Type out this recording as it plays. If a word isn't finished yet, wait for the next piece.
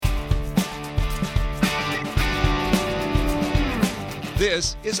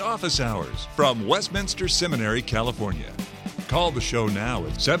This is Office Hours from Westminster Seminary, California. Call the show now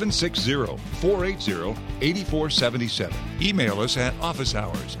at 760-480-8477. Email us at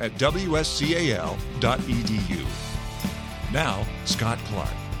officehours@wscal.edu. Now, Scott Clark.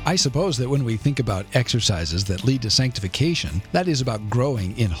 I suppose that when we think about exercises that lead to sanctification, that is about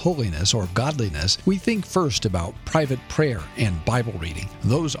growing in holiness or godliness, we think first about private prayer and Bible reading.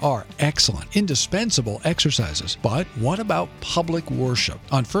 Those are excellent, indispensable exercises. But what about public worship?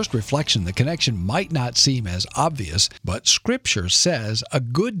 On first reflection, the connection might not seem as obvious, but Scripture says a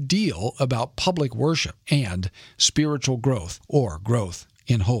good deal about public worship and spiritual growth or growth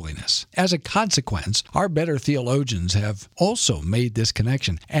in holiness. As a consequence, our better theologians have also made this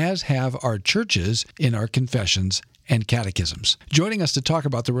connection, as have our churches in our confessions and catechisms. Joining us to talk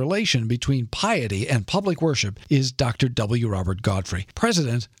about the relation between piety and public worship is Dr. W. Robert Godfrey,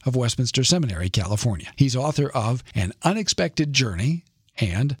 president of Westminster Seminary, California. He's author of An Unexpected Journey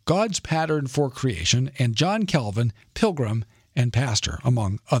and God's Pattern for Creation and John Calvin, Pilgrim and Pastor,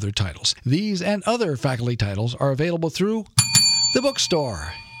 among other titles. These and other faculty titles are available through the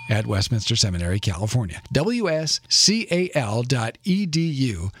bookstore at Westminster Seminary, California.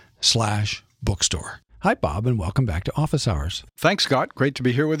 wscal.edu/bookstore. Hi, Bob, and welcome back to Office Hours. Thanks, Scott. Great to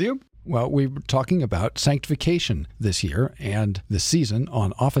be here with you. Well, we were talking about sanctification this year and this season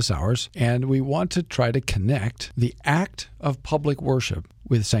on Office Hours, and we want to try to connect the act of public worship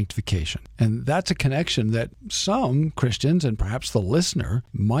with sanctification. And that's a connection that some Christians and perhaps the listener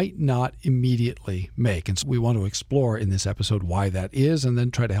might not immediately make. And so we want to explore in this episode why that is and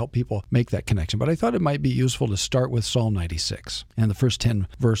then try to help people make that connection. But I thought it might be useful to start with Psalm 96. And the first 10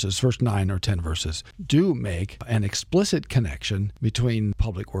 verses, first 9 or 10 verses, do make an explicit connection between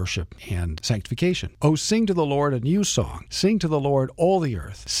public worship and sanctification. Oh, sing to the Lord a new song. Sing to the Lord all the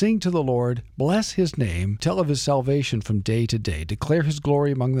earth. Sing to the Lord, bless his name, tell of his salvation from day to day. Declare his glory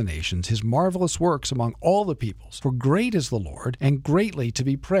among the nations, his marvelous works among all the peoples. For great is the Lord, and greatly to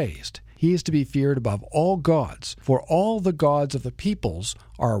be praised. He is to be feared above all gods, for all the gods of the peoples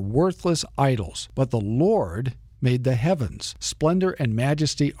are worthless idols. But the Lord made the heavens. Splendor and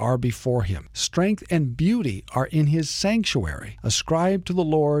majesty are before him. Strength and beauty are in his sanctuary. Ascribe to the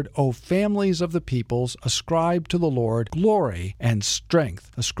Lord, O families of the peoples. Ascribe to the Lord glory and strength.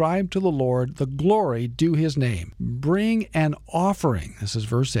 Ascribe to the Lord the glory due his name. Bring an offering, this is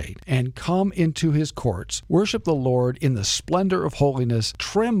verse 8, and come into his courts. Worship the Lord in the splendor of holiness.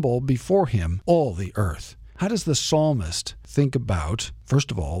 Tremble before him, all the earth. How does the psalmist think about,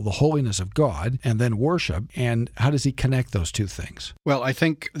 first of all, the holiness of God and then worship, and how does he connect those two things? Well, I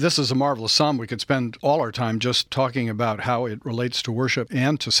think this is a marvelous psalm. We could spend all our time just talking about how it relates to worship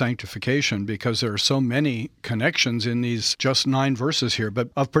and to sanctification because there are so many connections in these just 9 verses here. But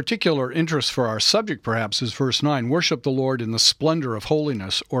of particular interest for our subject, perhaps, is verse 9, worship the Lord in the splendor of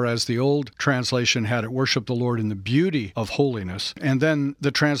holiness, or as the old translation had it, worship the Lord in the beauty of holiness. And then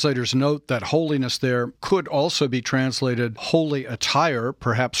the translators note that holiness there could also be translated holy attire,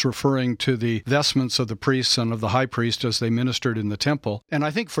 perhaps referring to the vestments of the priests and of the high priest as they ministered in the temple. And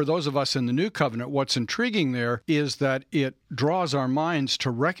I think for those of us in the New Covenant, what's intriguing there is that it draws our minds to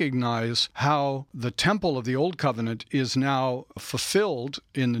recognize how the temple of the Old Covenant is now fulfilled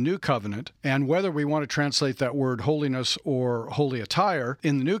in the New Covenant. And whether we want to translate that word holiness or holy attire,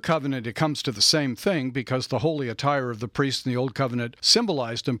 in the New Covenant it comes to the same thing because the holy attire of the priest in the Old Covenant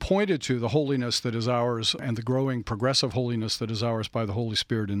symbolized and pointed to the holiness that is ours and the growing progressive holiness that is ours by the Holy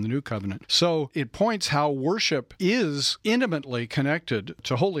Spirit in the New Covenant. So it points how worship is intimately connected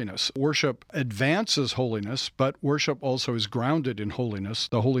to holiness. Worship advances holiness, but worship also is grounded in holiness,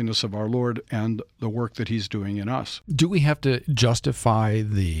 the holiness of our Lord and the work that he's doing in us. Do we have to justify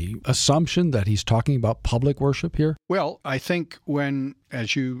the assumption that he's talking about public worship here? Well, I think when,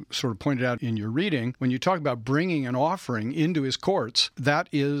 as you sort of pointed out in your reading, when you talk about bringing an offering into his courts, that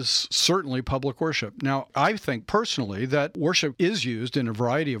is certainly public worship. Now, I think personally that worship is used in a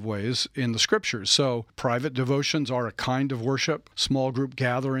variety of ways in the Scriptures. So private devotions are a kind of worship. Small group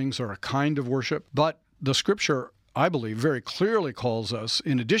gatherings are a kind of worship. But the Scripture, I believe, very clearly calls us,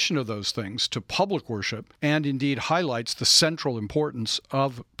 in addition to those things, to public worship, and indeed highlights the central importance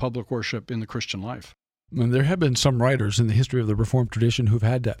of public worship in the Christian life. And there have been some writers in the history of the Reformed tradition who've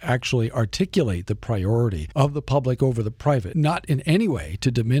had to actually articulate the priority of the public over the private, not in any way to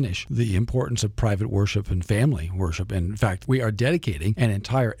diminish the importance of private worship and family worship. And in fact, we are dedicating an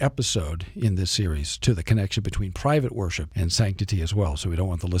entire episode in this series to the connection between private worship and sanctity as well. So we don't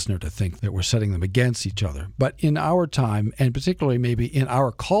want the listener to think that we're setting them against each other. But in our time, and particularly maybe in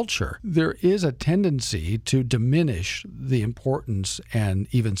our culture, there is a tendency to diminish the importance and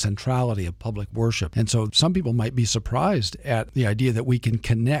even centrality of public worship. And so So some people might be surprised at the idea that we can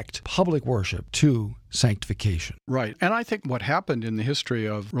connect public worship to sanctification. Right. And I think what happened in the history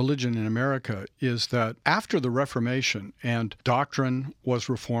of religion in America is that after the Reformation and doctrine was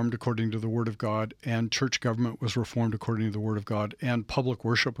reformed according to the Word of God, and church government was reformed according to the Word of God, and public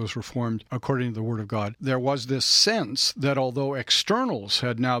worship was reformed according to the Word of God, there was this sense that although externals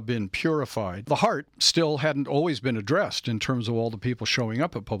had now been purified, the heart still hadn't always been addressed in terms of all the people showing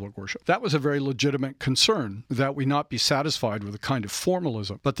up at public worship. That was a very legitimate concern, that we not be satisfied with a kind of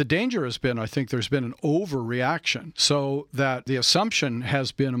formalism. But the danger has been, I think there's been an overreaction, so that the assumption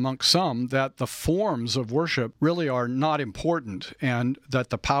has been amongst some that the forms of worship really are not important, and that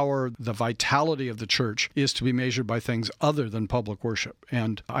the power, the vitality of the church is to be measured by things other than public worship.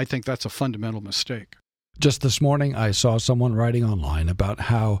 And I think that's a fundamental mistake. Just this morning, I saw someone writing online about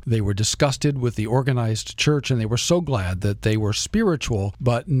how they were disgusted with the organized church, and they were so glad that they were spiritual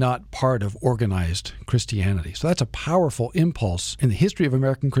but not part of organized Christianity. So that's a powerful impulse in the history of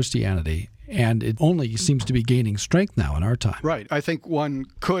American Christianity, and it only seems to be gaining strength now in our time. Right. I think one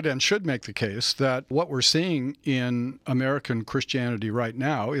could and should make the case that what we're seeing in American Christianity right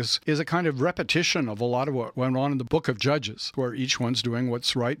now is a kind of repetition of a lot of what went on in the book of Judges, where each one's doing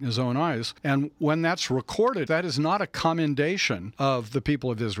what's right in his own eyes. And when that's recorded, that is not a commendation of the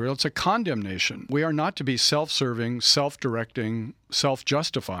people of Israel. It's a condemnation. We are not to be self-serving, self-directing,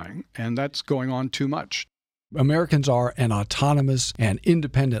 self-justifying, and that's going on too much. Americans are an autonomous and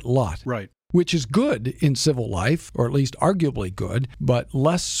independent lot. Right. Which is good in civil life, or at least arguably good, but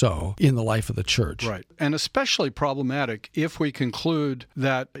less so in the life of the church. Right. And especially problematic if we conclude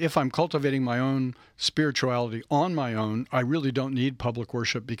that if I'm cultivating my own spirituality on my own, I really don't need public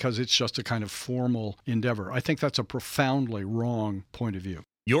worship because it's just a kind of formal endeavor. I think that's a profoundly wrong point of view.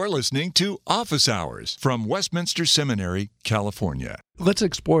 You're listening to Office Hours from Westminster Seminary, California. Let's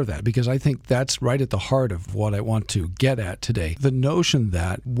explore that, because I think that's right at the heart of what I want to get at today. The notion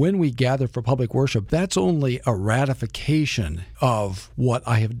that when we gather for public worship, that's only a ratification of what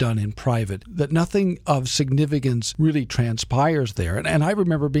I have done in private, that nothing of significance really transpires there. And I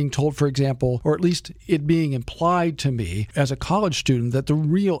remember being told, for example, or at least it being implied to me as a college student, that the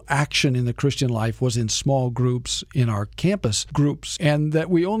real action in the Christian life was in small groups, in our campus groups, and that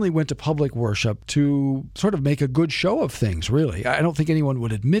we only went to public worship to sort of make a good show of things, really. I don't think anyone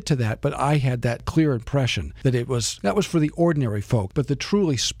would admit to that, but I had that clear impression that that was for the ordinary folk, but the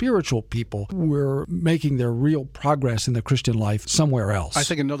truly spiritual people were making their real progress in the Christian life somewhere else. I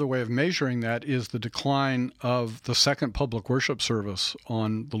think another way of measuring that is the decline of the second public worship service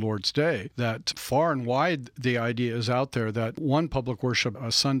on the Lord's Day, that far and wide the idea is out there that one public worship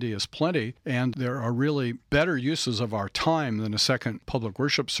a Sunday is plenty, and there are really better uses of our time than a second public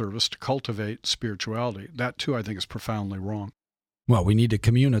worship service to cultivate spirituality. That, too, I think is profoundly wrong. Well, we need to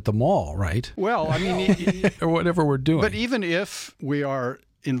commune at the mall, right? Well, I mean, or whatever we're doing. But even if we are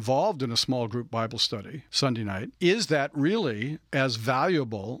involved in a small group Bible study Sunday night, is that really as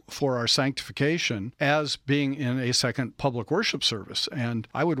valuable for our sanctification as being in a second public worship service? And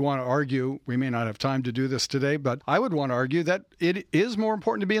I would want to argue, we may not have time to do this today, but I would want to argue that it is more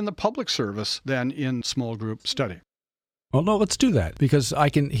important to be in the public service than in small group study. Well, no, let's do that, because I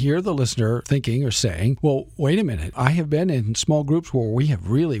can hear the listener thinking or saying, well, wait a minute. I have been in small groups where we have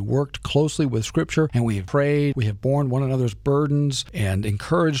really worked closely with Scripture, and we have prayed, we have borne one another's burdens and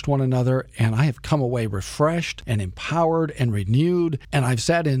encouraged one another, and I have come away refreshed and empowered and renewed. And I've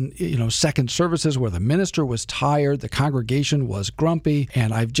sat in, second services where the minister was tired, the congregation was grumpy,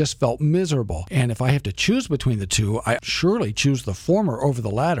 and I've just felt miserable. And if I have to choose between the two, I surely choose the former over the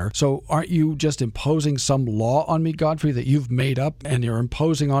latter. So aren't you just imposing some law on me, Godfrey, that you've made up and you're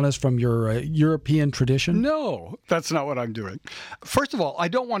imposing on us from your European tradition? No, that's not what I'm doing. First of all, I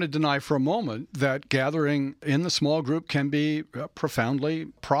don't want to deny for a moment that gathering in the small group can be profoundly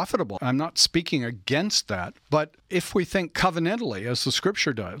profitable. I'm not speaking against that. But if we think covenantally, as the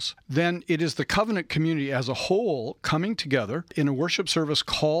Scripture does, then it is the covenant community as a whole coming together in a worship service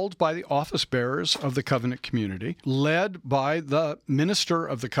called by the office bearers of the covenant community, led by the minister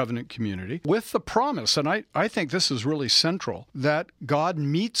of the covenant community, with the promise, and I think this is really central, that God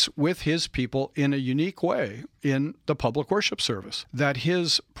meets with his people in a unique way in the public worship service, that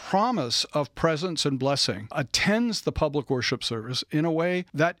his promise of presence and blessing attends the public worship service in a way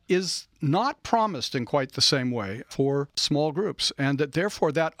that is not promised in quite the same way for small groups, and that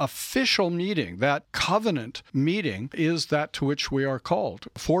therefore that official meeting, that covenant meeting, is that to which we are called.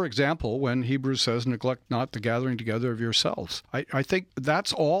 For example, when Hebrews says, neglect not the gathering together of yourselves. I think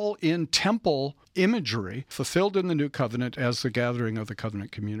that's all in temple imagery fulfilled in the new covenant as the gathering of the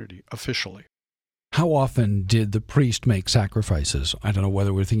covenant community officially. How often did the priest make sacrifices? I don't know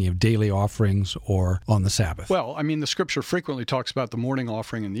whether we're thinking of daily offerings or on the Sabbath. Well, I mean, the scripture frequently talks about the morning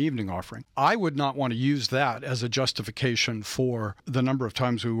offering and the evening offering. I would not want to use that as a justification for the number of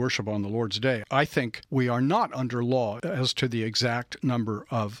times we worship on the Lord's Day. I think we are not under law as to the exact number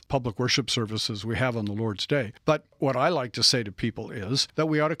of public worship services we have on the Lord's Day. But what I like to say to people is that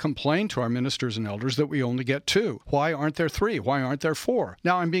we ought to complain to our ministers and elders that we only get 2. Why aren't there 3? Why aren't there 4?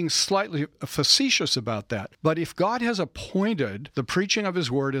 Now, I'm being slightly facetious about that. But if God has appointed the preaching of his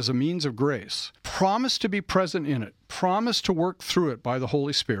word as a means of grace, promise to be present in it, promise to work through it by the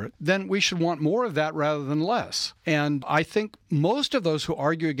Holy Spirit, then we should want more of that rather than less. And I think most of those who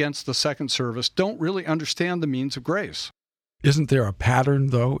argue against the second service don't really understand the means of grace. Isn't there a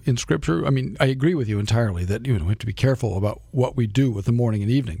pattern, though, in Scripture? I mean, I agree with you entirely that we have to be careful about what we do with the morning and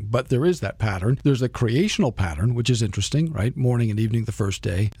evening, but there is that pattern. There's a creational pattern, which is interesting, right? Morning and evening, the first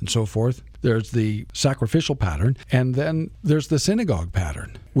day, and so forth. There's the sacrificial pattern, and then there's the synagogue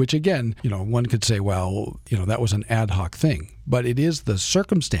pattern, which again, one could say, well, that was an ad hoc thing. But it is the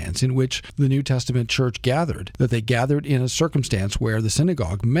circumstance in which the New Testament church gathered, that they gathered in a circumstance where the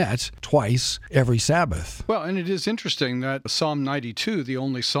synagogue met twice every Sabbath. Well, and it is interesting that Psalm 92, the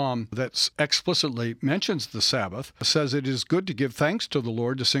only psalm that explicitly mentions the Sabbath, says it is good to give thanks to the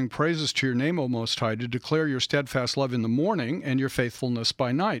Lord, to sing praises to your name, O Most High, to declare your steadfast love in the morning and your faithfulness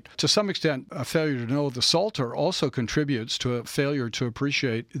by night. To some extent, a failure to know the Psalter also contributes to a failure to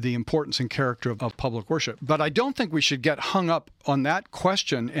appreciate the importance and character of public worship. But I don't think we should get hung up on that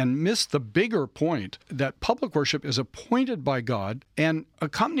question and miss the bigger point that public worship is appointed by God and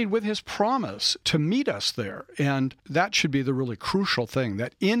accompanied with his promise to meet us there. And that should be the really crucial thing,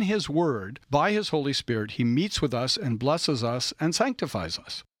 that in his word, by his Holy Spirit, he meets with us and blesses us and sanctifies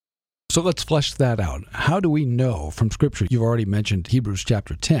us. So let's flesh that out. How do we know from Scripture? You've already mentioned Hebrews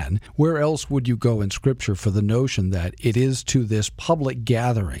chapter 10. Where else would you go in Scripture for the notion that it is to this public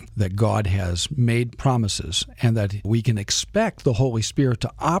gathering that God has made promises and that we can expect the Holy Spirit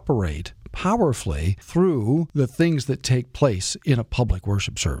to operate powerfully through the things that take place in a public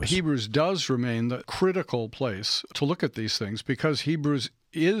worship service? Hebrews does remain the critical place to look at these things because Hebrews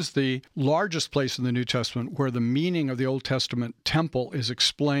is the largest place in the New Testament where the meaning of the Old Testament temple is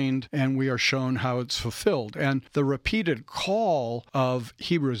explained and we are shown how it's fulfilled. And the repeated call of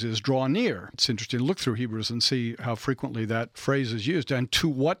Hebrews is draw near. It's interesting to look through Hebrews and see how frequently that phrase is used. And to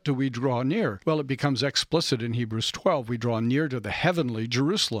what do we draw near? Well, it becomes explicit in Hebrews 12. We draw near to the heavenly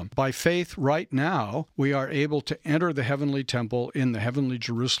Jerusalem. By faith, right now, we are able to enter the heavenly temple in the heavenly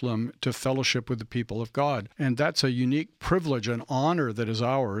Jerusalem to fellowship with the people of God. And that's a unique privilege and honor that is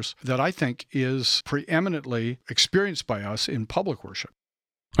ours that I think is preeminently experienced by us in public worship.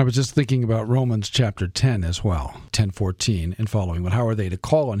 I was just thinking about Romans chapter 10 as well, 10:14 and following. But how are they to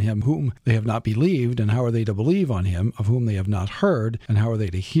call on him whom they have not believed? And how are they to believe on him of whom they have not heard? And how are they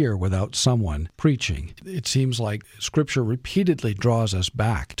to hear without someone preaching? It seems like Scripture repeatedly draws us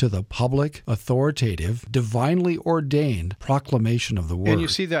back to the public, authoritative, divinely ordained proclamation of the Word. And you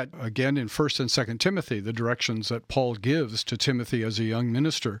see that again in 1 and 2 Timothy, the directions that Paul gives to Timothy as a young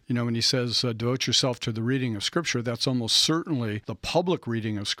minister. When he says, devote yourself to the reading of Scripture, that's almost certainly the public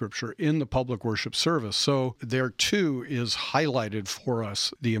reading of Scripture in the public worship service. So there too is highlighted for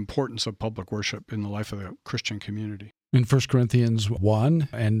us the importance of public worship in the life of the Christian community. In 1 Corinthians 1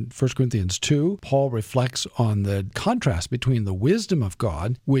 and 1 Corinthians 2, Paul reflects on the contrast between the wisdom of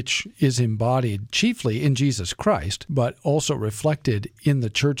God, which is embodied chiefly in Jesus Christ, but also reflected in the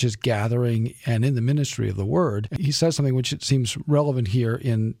church's gathering and in the ministry of the Word. He says something which it seems relevant here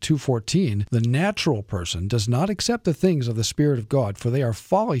in 2:14. The natural person does not accept the things of the Spirit of God, for they are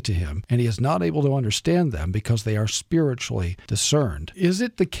folly to him, and he is not able to understand them because they are spiritually discerned. Is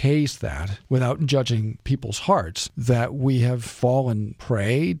it the case that, without judging people's hearts, that we have fallen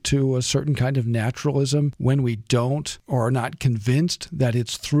prey to a certain kind of naturalism when we don't or are not convinced that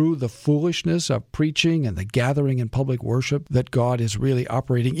it's through the foolishness of preaching and the gathering in public worship that God is really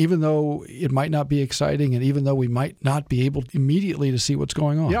operating, even though it might not be exciting and even though we might not be able immediately to see what's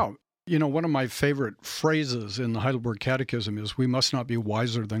going on? Yeah. One of my favorite phrases in the Heidelberg Catechism is, we must not be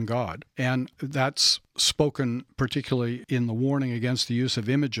wiser than God. And that's spoken particularly in the warning against the use of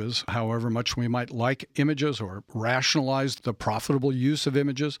images, however much we might like images or rationalize the profitable use of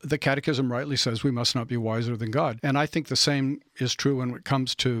images. The Catechism rightly says we must not be wiser than God. And I think the same is true when it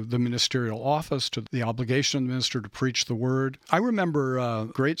comes to the ministerial office, to the obligation of the minister to preach the word. I remember a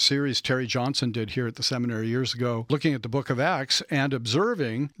great series Terry Johnson did here at the seminary years ago, looking at the book of Acts and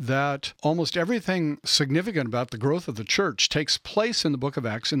observing that that almost everything significant about the growth of the church takes place in the book of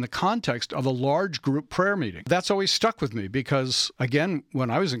Acts in the context of a large group prayer meeting. That's always stuck with me because, again, when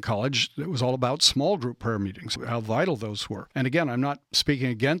I was in college, it was all about small group prayer meetings, how vital those were. And again, I'm not speaking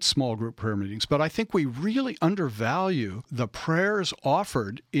against small group prayer meetings, but I think we really undervalue the prayers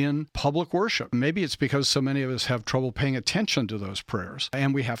offered in public worship. Maybe it's because so many of us have trouble paying attention to those prayers,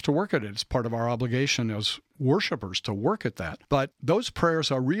 and we have to work at it. It's part of our obligation as worshipers to work at that. But those prayers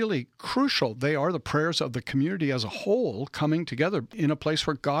are really crucial. They are the prayers of the community as a whole coming together in a place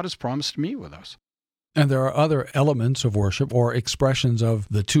where God has promised to meet with us. And there are other elements of worship or expressions of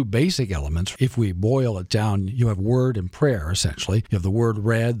the two basic elements. If we boil it down, you have word and prayer, essentially. You have the word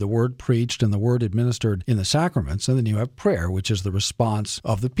read, the word preached, and the word administered in the sacraments. And then you have prayer, which is the response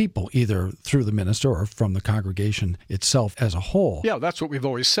of the people, either through the minister or from the congregation itself as a whole. Yeah, that's what we've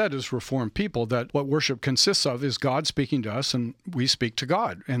always said as Reformed people, that what worship consists of is God speaking to us and we speak to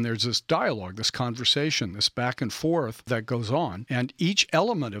God. And there's this dialogue, this conversation, this back and forth that goes on. And each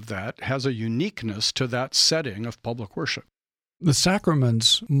element of that has a uniqueness to that setting of public worship. The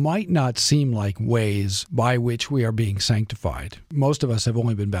sacraments might not seem like ways by which we are being sanctified. Most of us have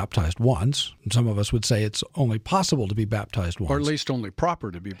only been baptized once. Some of us would say it's only possible to be baptized once. Or at least only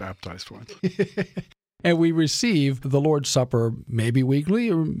proper to be baptized once. And we receive the Lord's Supper maybe weekly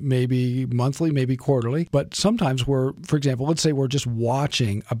or maybe monthly, maybe quarterly. But sometimes we're, for example, let's say we're just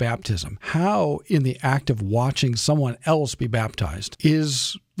watching a baptism. How, in the act of watching someone else be baptized,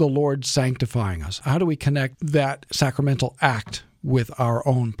 is the Lord sanctifying us? How do we connect that sacramental act with our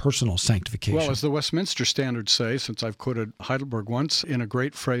own personal sanctification? Well, as the Westminster Standards say, since I've quoted Heidelberg once in a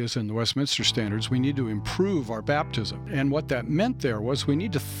great phrase in the Westminster Standards, we need to improve our baptism. And what that meant there was we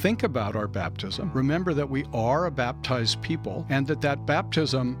need to think about our baptism. Remember that we are a baptized people and that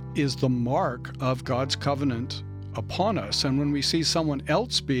baptism is the mark of God's covenant upon us. And when we see someone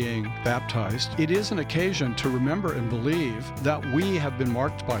else being baptized, it is an occasion to remember and believe that we have been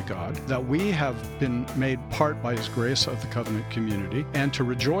marked by God, that we have been made part by His grace of the covenant community, and to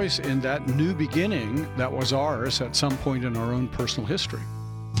rejoice in that new beginning that was ours at some point in our own personal history.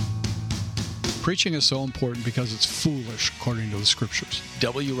 Preaching is so important because it's foolish according to the Scriptures.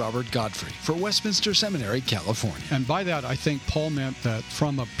 W. Robert Godfrey for Westminster Seminary, California. And by that, I think Paul meant that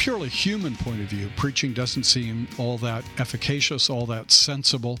from a purely human point of view, preaching doesn't seem all that efficacious, all that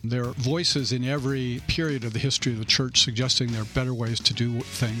sensible. There are voices in every period of the history of the church suggesting there are better ways to do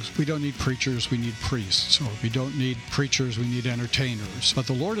things. We don't need preachers, we need priests. Or we don't need preachers, we need entertainers. But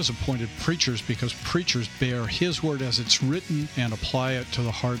the Lord has appointed preachers because preachers bear His word as it's written and apply it to the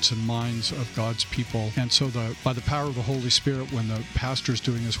hearts and minds of God's people. And so by the power of the Holy Spirit, when the pastor is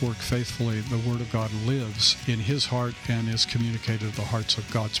doing his work faithfully, the Word of God lives in his heart and is communicated to the hearts of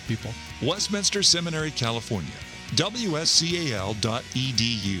God's people. Westminster Seminary, California.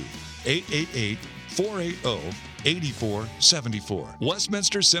 WSCAL.edu. 888-480-8474.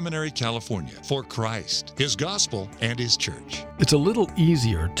 Westminster Seminary, California. For Christ, His gospel, and His church. It's a little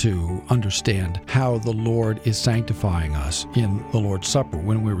easier to understand how the Lord is sanctifying us in the Lord's Supper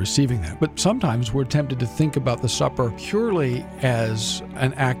when we're receiving that. But sometimes we're tempted to think about the supper purely as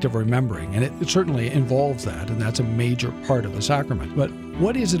an act of remembering, and it certainly involves that, and that's a major part of the sacrament. But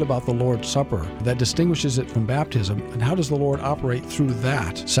what is it about the Lord's Supper that distinguishes it from baptism, and how does the Lord operate through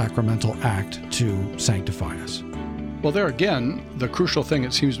that sacramental act to sanctify us? Well, there again, the crucial thing,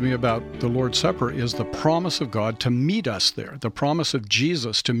 it seems to me, about the Lord's Supper is the promise of God to meet us there, the promise of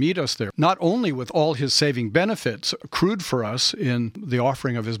Jesus to meet us there, not only with all His saving benefits accrued for us in the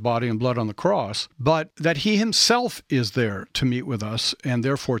offering of His body and blood on the cross, but that He Himself is there to meet with us and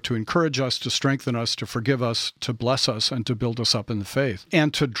therefore to encourage us, to strengthen us, to forgive us, to bless us, and to build us up in the faith,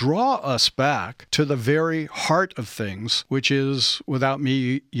 and to draw us back to the very heart of things, which is, without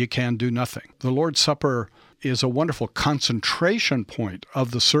me, you can do nothing. The Lord's Supper is a wonderful concentration point of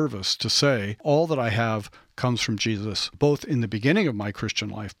the service to say, all that I have comes from Jesus, both in the beginning of my Christian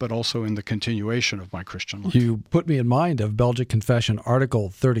life, but also in the continuation of my Christian life. You put me in mind of Belgic Confession, Article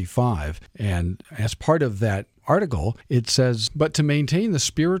 35, and as part of that article, it says, "But to maintain the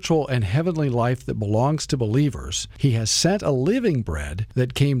spiritual and heavenly life that belongs to believers, He has sent a living bread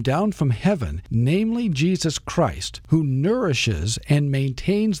that came down from heaven, namely Jesus Christ, who nourishes and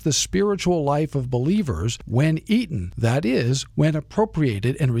maintains the spiritual life of believers when eaten, that is, when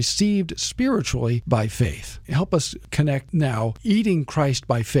appropriated and received spiritually by faith." Help us connect now eating Christ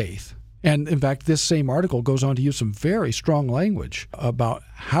by faith. And in fact, this same article goes on to use some very strong language about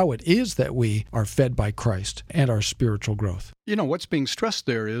how it is that we are fed by Christ and our spiritual growth. You know, what's being stressed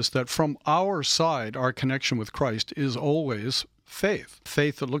there is that from our side, our connection with Christ is always faith.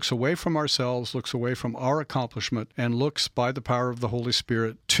 Faith that looks away from ourselves, looks away from our accomplishment, and looks by the power of the Holy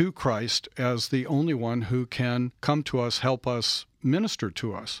Spirit to Christ as the only one who can come to us, help us, minister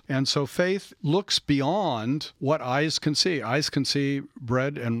to us. And so faith looks beyond what eyes can see. Eyes can see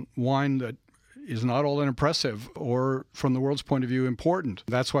bread and wine that is not all that impressive or, from the world's point of view, important.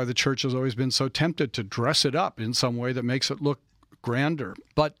 That's why the church has always been so tempted to dress it up in some way that makes it look grander.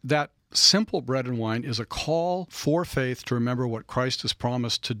 But that simple bread and wine is a call for faith to remember what Christ has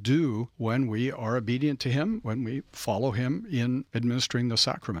promised to do when we are obedient to Him, when we follow Him in administering the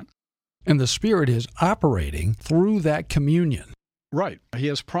sacrament. And the Spirit is operating through that communion. Right. He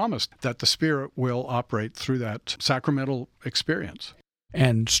has promised that the Spirit will operate through that sacramental experience.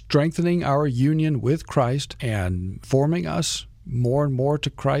 And strengthening our union with Christ and forming us more and more to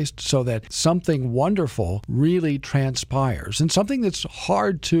Christ so that something wonderful really transpires. And something that's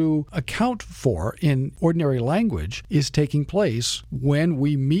hard to account for in ordinary language is taking place when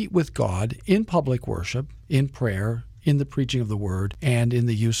we meet with God in public worship, in prayer, in the preaching of the word, and in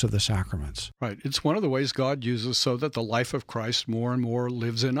the use of the sacraments. Right. It's one of the ways God uses so that the life of Christ more and more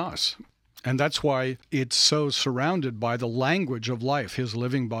lives in us. And that's why it's so surrounded by the language of life, His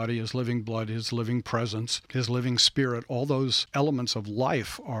living body, His living blood, His living presence, His living spirit. All those elements of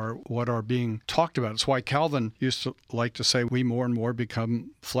life are what are being talked about. It's why Calvin used to like to say, we more and more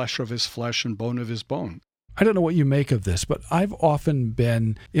become flesh of His flesh and bone of His bone. I don't know what you make of this, but I've often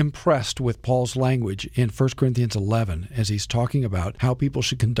been impressed with Paul's language in 1 Corinthians 11 as he's talking about how people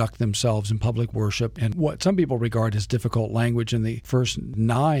should conduct themselves in public worship and what some people regard as difficult language in the first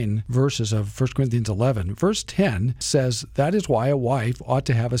 9 verses of 1 Corinthians 11. Verse 10 says, "That is why a wife ought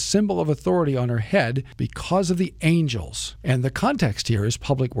to have a symbol of authority on her head because of the angels." And the context here is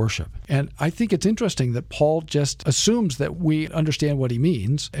public worship. And I think it's interesting that Paul just assumes that we understand what he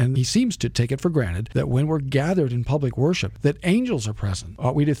means, and he seems to take it for granted that when we're gathered in public worship, that angels are present.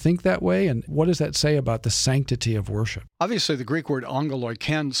 Ought we to think that way? And what does that say about the sanctity of worship? Obviously, the Greek word angeloi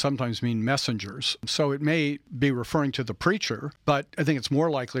can sometimes mean messengers. So it may be referring to the preacher, but I think it's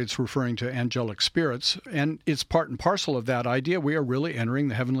more likely it's referring to angelic spirits. And it's part and parcel of that idea. We are really entering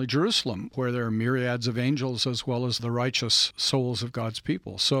the heavenly Jerusalem, where there are myriads of angels as well as the righteous souls of God's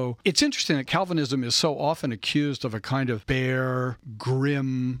people. So it's interesting that Calvinism is so often accused of a kind of bare,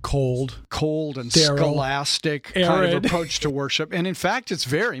 grim, cold and scholastic kind of approach to worship. And in fact, it's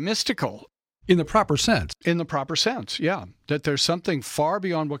very mystical. In the proper sense. In the proper sense, yeah. That there's something far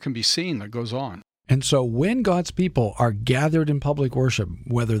beyond what can be seen that goes on. And so when God's people are gathered in public worship,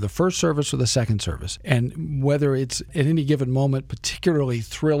 whether the first service or the second service, and whether it's at any given moment particularly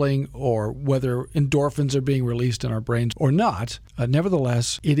thrilling or whether endorphins are being released in our brains or not,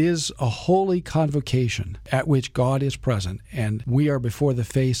 nevertheless, it is a holy convocation at which God is present and we are before the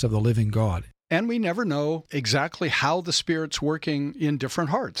face of the living God. And we never know exactly how the Spirit's working in different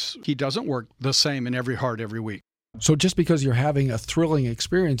hearts. He doesn't work the same in every heart every week. So just because you're having a thrilling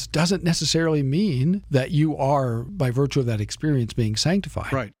experience doesn't necessarily mean that you are, by virtue of that experience, being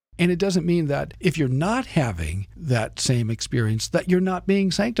sanctified. Right. And it doesn't mean that if you're not having that same experience, that you're not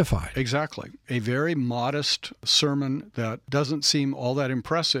being sanctified. Exactly. A very modest sermon that doesn't seem all that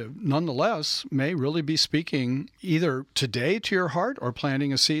impressive, nonetheless, may really be speaking either today to your heart or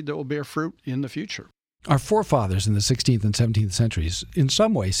planting a seed that will bear fruit in the future. Our forefathers in the 16th and 17th centuries, in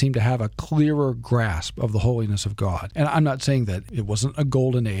some way, seem to have a clearer grasp of the holiness of God. And I'm not saying that it wasn't a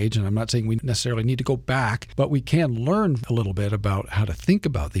golden age, and I'm not saying we necessarily need to go back, but we can learn a little bit about how to think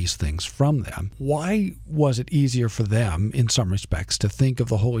about these things from them. Why was it easier for them, in some respects, to think of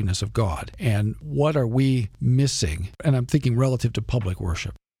the holiness of God? And what are we missing? And I'm thinking relative to public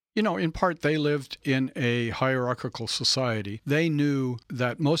worship. You know, in part, they lived in a hierarchical society. They knew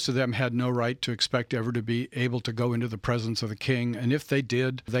that most of them had no right to expect ever to be able to go into the presence of the king. And if they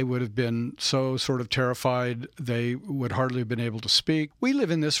did, they would have been so sort of terrified, they would hardly have been able to speak. We live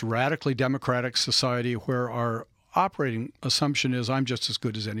in this radically democratic society where our operating assumption is I'm just as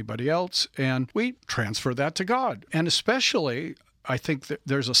good as anybody else, and we transfer that to God. And especially, I think that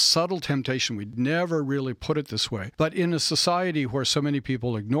there's a subtle temptation. We'd never really put it this way. But in a society where so many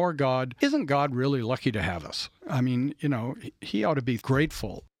people ignore God, isn't God really lucky to have us? I mean, you know, He ought to be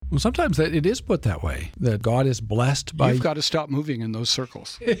grateful. Well, sometimes it is put that way, that God is blessed by... You've got to stop moving in those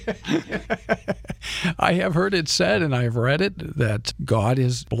circles. I have heard it said, and I've read it, that God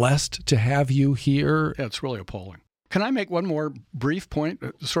is blessed to have you here. Yeah, it's really appalling. Can I make one more brief point,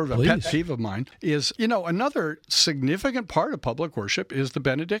 sort of a Please. pet peeve of mine, is, another significant part of public worship is the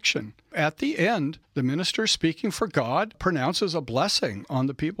benediction. At the end, the minister speaking for God pronounces a blessing on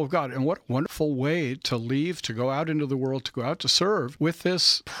the people of God. And what a wonderful way to leave, to go out into the world, to go out to serve with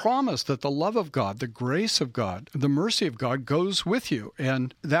this promise that the love of God, the grace of God, the mercy of God goes with you.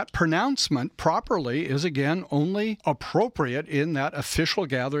 And that pronouncement properly is, again, only appropriate in that official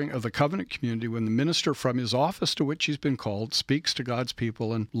gathering of the covenant community when the minister from his office to which he's been called speaks to God's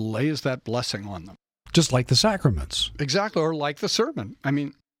people and lays that blessing on them. Just like the sacraments. Exactly, or like the sermon.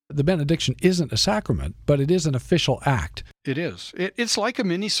 The benediction isn't a sacrament, but it is an official act. It is. It's like a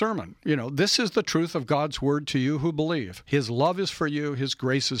mini sermon. This is the truth of God's word to you who believe. His love is for you, His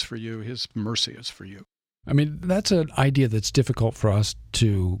grace is for you, His mercy is for you. That's an idea that's difficult for us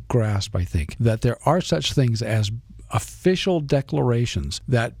to grasp, I think, that there are such things as official declarations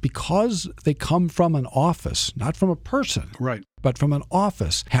that because they come from an office, not from a person, right, but from an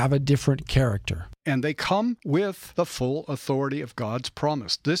office, have a different character. And they come with the full authority of God's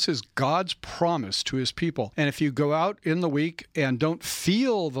promise. This is God's promise to His people. And if you go out in the week and don't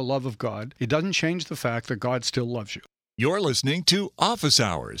feel the love of God, it doesn't change the fact that God still loves you. You're listening to Office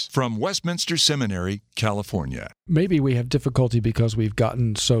Hours from Westminster Seminary, California. Maybe we have difficulty because we've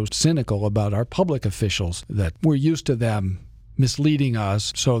gotten so cynical about our public officials that we're used to them misleading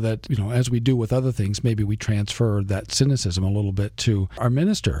us so that, as we do with other things, maybe we transfer that cynicism a little bit to our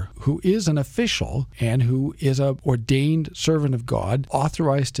minister, who is an official and who is an ordained servant of God,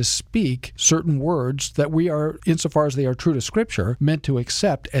 authorized to speak certain words that we are, insofar as they are true to Scripture, meant to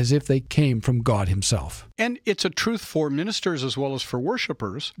accept as if they came from God Himself. And it's a truth for ministers as well as for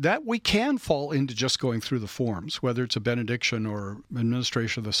worshipers that we can fall into just going through the forms, whether it's a benediction or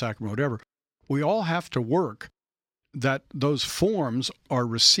administration of the sacrament, whatever. We all have to work that those forms are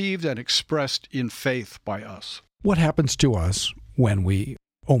received and expressed in faith by us. What happens to us when we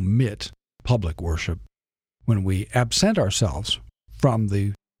omit public worship, when we absent ourselves from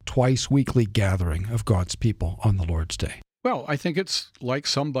the twice weekly gathering of God's people on the Lord's Day? Well, I think it's like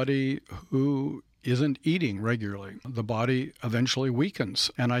somebody who isn't eating regularly. The body eventually weakens,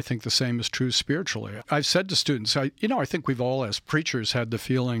 and I think the same is true spiritually. I've said to students, I think we've all as preachers had the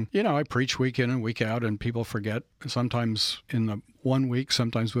feeling, I preach week in and week out, and people forget sometimes in the 1 week,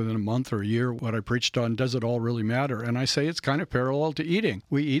 sometimes within a month or a year, what I preached on. Does it all really matter? And I say it's kind of parallel to eating.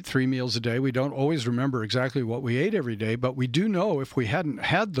 We eat 3 meals a day. We don't always remember exactly what we ate every day, but we do know if we hadn't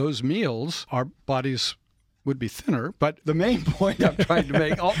had those meals, our bodies would be thinner. But the main point I'm trying to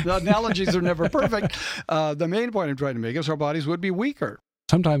make, the analogies are never perfect. The main point I'm trying to make is our bodies would be weaker.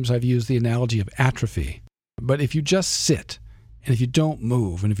 Sometimes I've used the analogy of atrophy. But if you just sit, and if you don't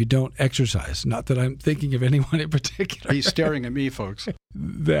move, and if you don't exercise, not that I'm thinking of anyone in particular. He's staring at me, folks.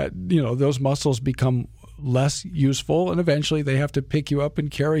 That, those muscles become less useful, and eventually they have to pick you up and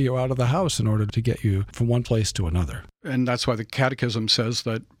carry you out of the house in order to get you from one place to another. And that's why the Catechism says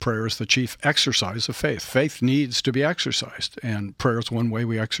that prayer is the chief exercise of faith. Faith needs to be exercised, and prayer is one way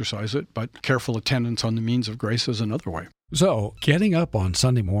we exercise it, but careful attendance on the means of grace is another way. So, getting up on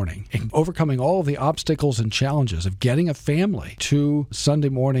Sunday morning and overcoming all the obstacles and challenges of getting a family to Sunday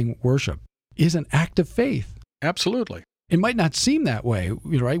morning worship is an act of faith. Absolutely. It might not seem that way,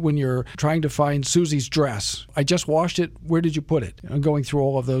 right? When you're trying to find Susie's dress. I just washed it. Where did you put it? I'm going through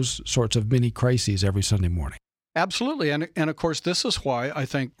all of those sorts of mini crises every Sunday morning. Absolutely. And of course, this is why I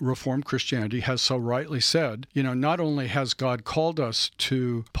think Reformed Christianity has so rightly said, not only has God called us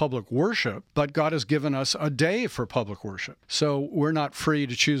to public worship, but God has given us a day for public worship. So we're not free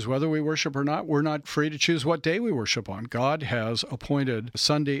to choose whether we worship or not. We're not free to choose what day we worship on. God has appointed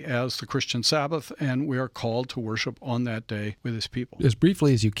Sunday as the Christian Sabbath, and we are called to worship on that day with His people. As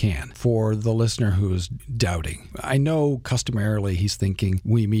briefly as you can, for the listener who is doubting. I know customarily he's thinking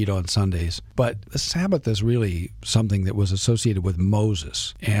we meet on Sundays, but the Sabbath is really something that was associated with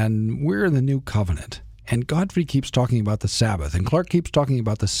Moses, and we're in the New Covenant. And Godfrey keeps talking about the Sabbath, and Clark keeps talking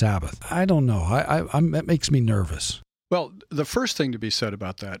about the Sabbath. I don't know. That makes me nervous. Well, the first thing to be said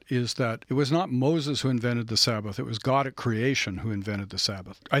about that is that it was not Moses who invented the Sabbath. It was God at creation who invented the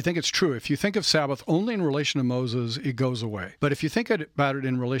Sabbath. I think it's true. If you think of Sabbath only in relation to Moses, it goes away. But if you think about it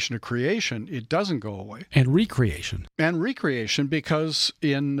in relation to creation, it doesn't go away. And recreation. And recreation, because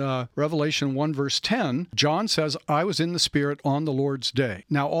in Revelation 1 verse 10, John says, I was in the Spirit on the Lord's day.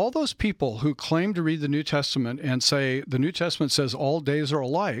 Now, all those people who claim to read the New Testament and say the New Testament says all days are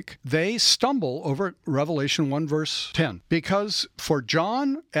alike, they stumble over Revelation 1 verse 10. Because for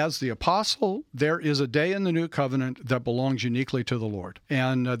John, as the apostle, there is a day in the New Covenant that belongs uniquely to the Lord.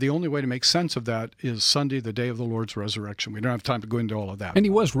 And the only way to make sense of that is Sunday, the day of the Lord's resurrection. We don't have time to go into all of that. And he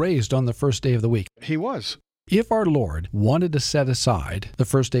was raised on the first day of the week. He was. If our Lord wanted to set aside the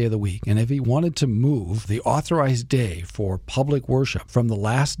first day of the week, and if he wanted to move the authorized day for public worship from the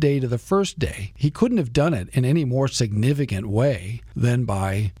last day to the first day, he couldn't have done it in any more significant way than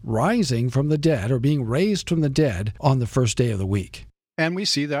by rising from the dead or being raised from the dead on the first day of the week. And we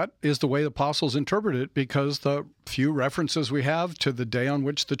see that is the way the apostles interpret it, because the few references we have to the day on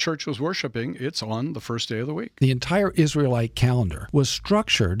which the church was worshiping, it's on the first day of the week. The entire Israelite calendar was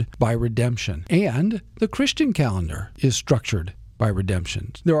structured by redemption, and the Christian calendar is structured by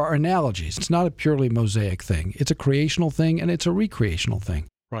redemption. There are analogies. It's not a purely Mosaic thing. It's a creational thing, and it's a recreational thing.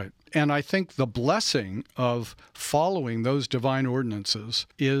 Right. And I think the blessing of following those divine ordinances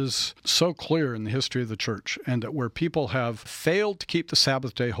is so clear in the history of the church, and that where people have failed to keep the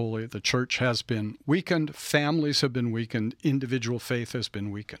Sabbath day holy, the church has been weakened, families have been weakened, individual faith has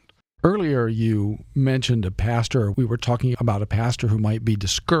been weakened. Earlier, you mentioned a pastor. We were talking about a pastor who might be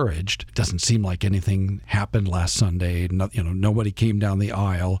discouraged. It doesn't seem like anything happened last Sunday. Nobody came down the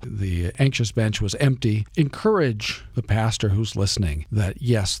aisle. The anxious bench was empty. Encourage the pastor who's listening that,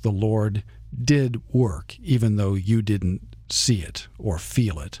 yes, the Lord did work, even though you didn't see it or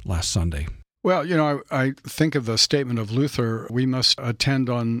feel it last Sunday. Well, I think of the statement of Luther, we must attend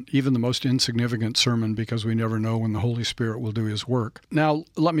on even the most insignificant sermon because we never know when the Holy Spirit will do his work. Now,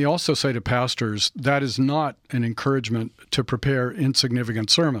 let me also say to pastors, that is not an encouragement to prepare insignificant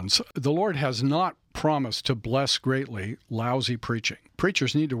sermons. The Lord has not promised to bless greatly lousy preaching.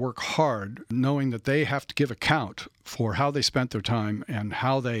 Preachers need to work hard, knowing that they have to give account for how they spent their time and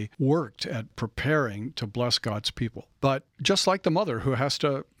how they worked at preparing to bless God's people. But just like the mother who has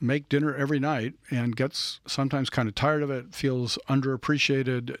to make dinner every night and gets sometimes kind of tired of it, feels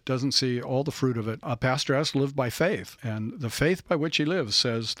underappreciated, doesn't see all the fruit of it, a pastor has to live by faith. And the faith by which he lives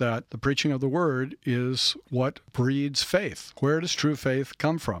says that the preaching of the word is what breeds faith. Where does true faith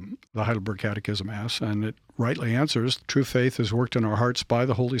come from? The Heidelberg Catechism asks, and it rightly answers, true faith is worked in our hearts by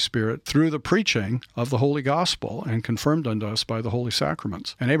the Holy Spirit through the preaching of the Holy Gospel and confirmed unto us by the Holy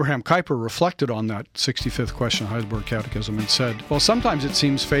Sacraments. And Abraham Kuyper reflected on that 65th question of Heidelberg Catechism and said, well, sometimes it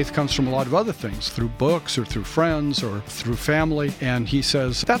seems faith comes from a lot of other things, through books or through friends or through family. And he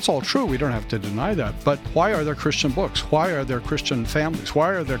says, that's all true. We don't have to deny that. But why are there Christian books? Why are there Christian families? Why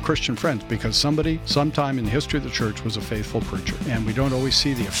are there Christian friends? Because somebody, sometime in the history of the church, was a faithful preacher. And we don't always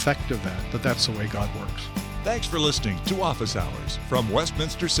see the effect of that, but that's the way God works. Thanks for listening to Office Hours from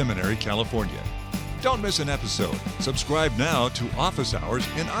Westminster Seminary, California. Don't miss an episode. Subscribe now to Office Hours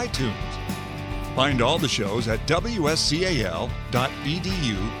in iTunes. Find all the shows at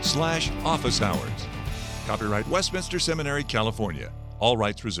wscal.edu/officehours. Copyright Westminster Seminary, California. All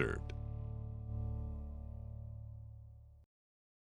rights reserved.